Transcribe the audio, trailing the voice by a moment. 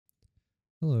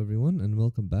Hello everyone and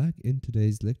welcome back. In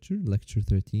today's lecture, lecture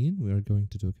 13, we are going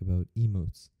to talk about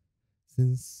emotes.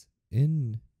 Since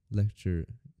in lecture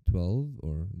 12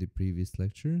 or the previous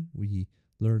lecture, we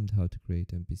learned how to create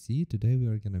NPC, today we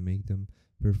are going to make them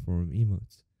perform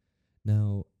emotes.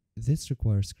 Now, this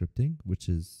requires scripting, which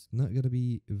is not going to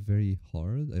be very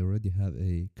hard. I already have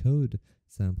a code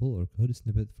sample or code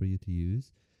snippet for you to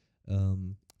use.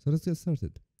 So let's get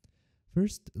started.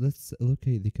 First, let's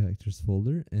locate the characters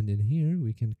folder, and in here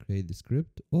we can create the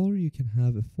script, or you can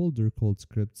have a folder called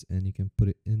scripts and you can put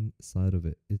it inside of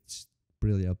it. It's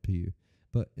really up to you.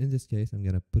 But in this case, I'm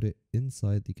gonna put it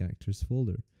inside the characters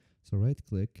folder. So right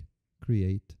click,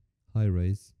 create,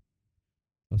 Highrise,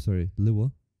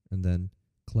 Lua, and then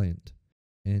client.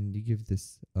 And you give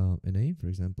this a name, for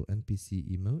example, NPC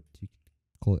emote. You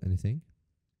can call it anything.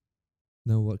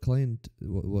 Now what client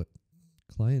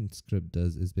script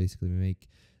does is basically make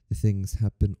the things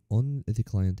happen on the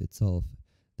client itself.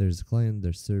 There's client,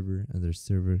 there's server, and there's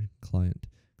server client.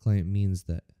 Client means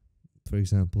that, for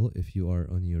example, if you are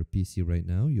on your PC right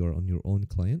now, you are on your own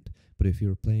client, but if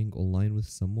you're playing online with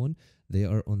someone, they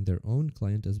are on their own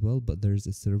client as well, but there's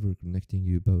a server connecting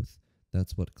you both.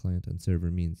 That's what client and server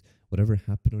means. Whatever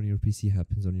happened on your PC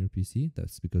happens on your PC.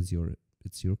 That's because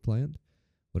it's your client.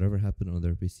 Whatever happened on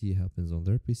their PC happens on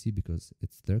their PC because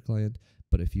it's their client.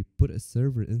 But if you put a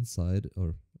server inside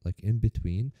or like in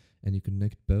between and you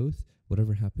connect both,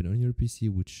 whatever happened on your PC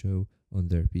would show on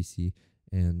their PC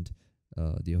and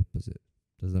the opposite.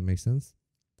 Does that make sense?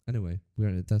 Anyway,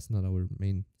 that's not our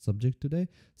main subject today.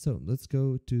 So let's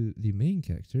go to the main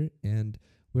character and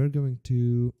we're going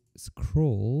to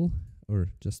scroll or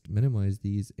just minimize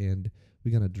these, and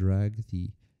we're going to drag the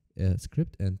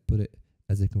script and put it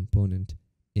as a component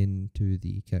into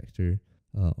the character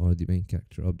or the main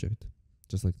character object,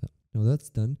 just like that. Now that's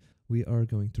done, we are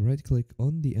going to right click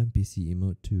on the NPC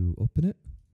emote to open it.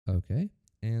 Okay,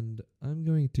 and I'm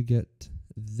going to get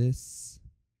this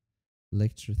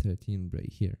lecture 13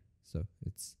 right here. So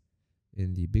it's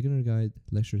in the beginner guide,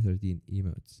 lecture 13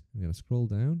 emotes. I'm going to scroll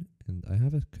down and I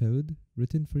have a code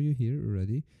written for you here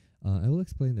already. I will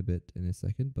explain a bit in a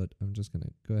second, but I'm just going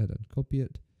to go ahead and copy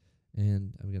it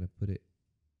and I'm going to put it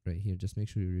right here. Just make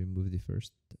sure you remove the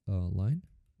first line.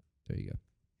 There you go.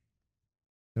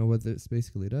 Now what this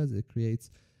basically does, it creates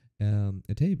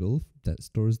a table that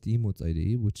stores the emotes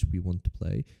ID which we want to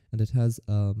play, and it has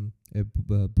a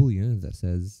boolean that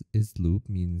says is loop,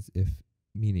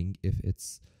 meaning if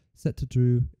it's set to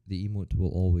true, the emote will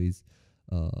always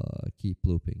keep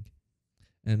looping.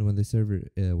 And when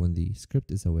the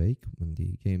script is awake, when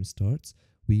the game starts,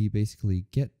 we basically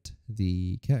get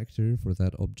the character for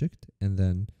that object, and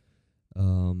then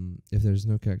if there's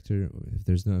no character, if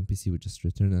there's no NPC, we just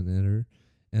return an error,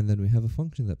 and then we have a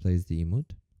function that plays the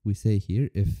emote. We say here,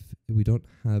 if we don't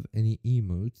have any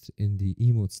emotes in the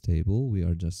emotes table, we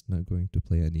are just not going to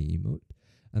play any emote,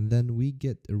 and then we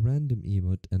get a random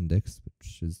emote index,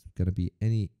 which is gonna be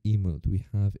any emote we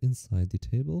have inside the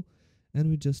table, and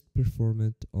we just perform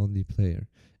it on the player.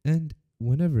 And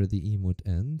whenever the emote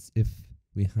ends, if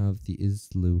we have the is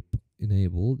loop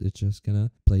enabled, it's just gonna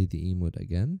play the emote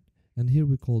again. And here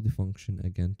we call the function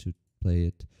again to play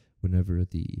it whenever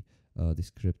the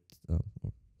script or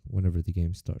whenever the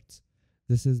game starts.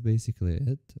 This is basically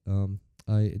it.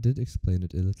 I did explain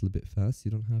it a little bit fast.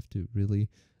 You don't have to really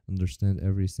understand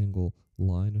every single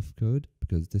line of code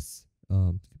because this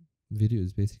video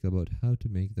is basically about how to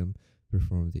make them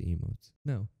perform the emotes.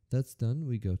 Now that's done,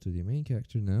 we go to the main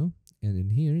character now, and in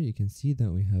here you can see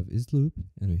that we have isLoop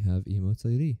and we have emotes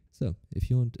ID. So if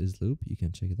you want isLoop, you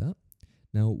can check that.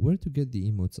 Now where to get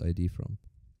the emotes ID from?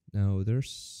 Now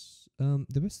there's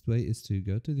the best way is to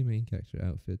go to the main character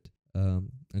outfit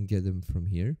and get them from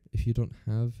here. If you don't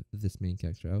have this main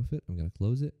character outfit, I'm gonna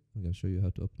close it. I'm gonna show you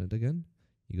how to open it again.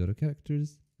 You go to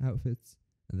characters, outfits,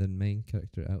 and then main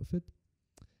character outfit.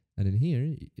 And in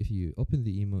here, if you open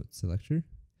the emote selector,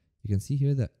 you can see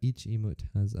here that each emote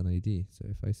has an ID. So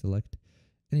if I select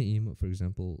any emote, for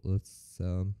example, let's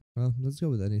go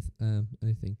with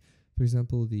anything. For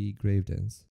example, the grave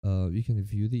dance. You can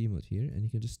view the emote here, and you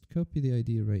can just copy the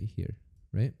ID right here,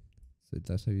 right? So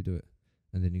that's how you do it.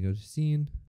 And then you go to scene,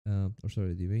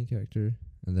 the main character,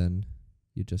 and then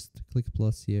you just click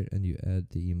plus here, and you add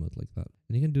the emote like that.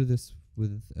 And you can do this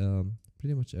with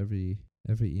pretty much every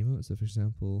emote. So for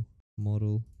example,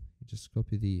 model, you just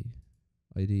copy the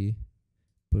ID,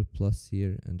 put plus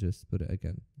here, and just put it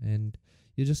again. And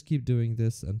you just keep doing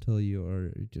this until you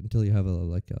have a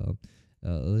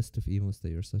list of emotes that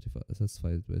you're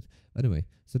satisfied with. Anyway,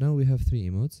 so now we have 3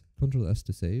 emotes. Control S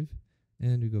to save,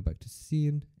 and we go back to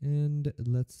scene, and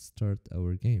let's start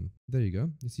our game. There you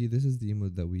go. You see, this is the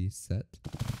emote that we set,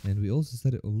 and we also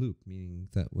set it on loop, meaning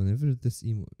that whenever this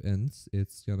emote ends,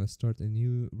 it's gonna start a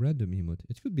new random emote.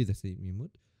 It could be the same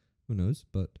emote, who knows,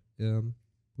 but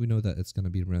we know that it's gonna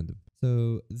be random.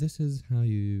 So this is how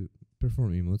you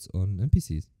perform emotes on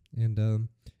NPCs. And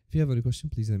if you have any question,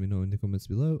 please let me know in the comments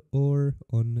below or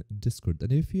on Discord.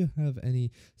 And if you have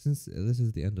any, since this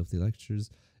is the end of the lectures,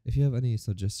 if you have any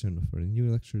suggestion for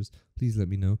new lectures, please let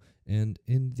me know. And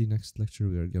in the next lecture,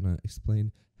 we are gonna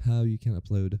explain how you can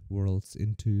upload worlds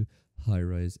into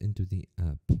Highrise into the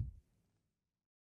app.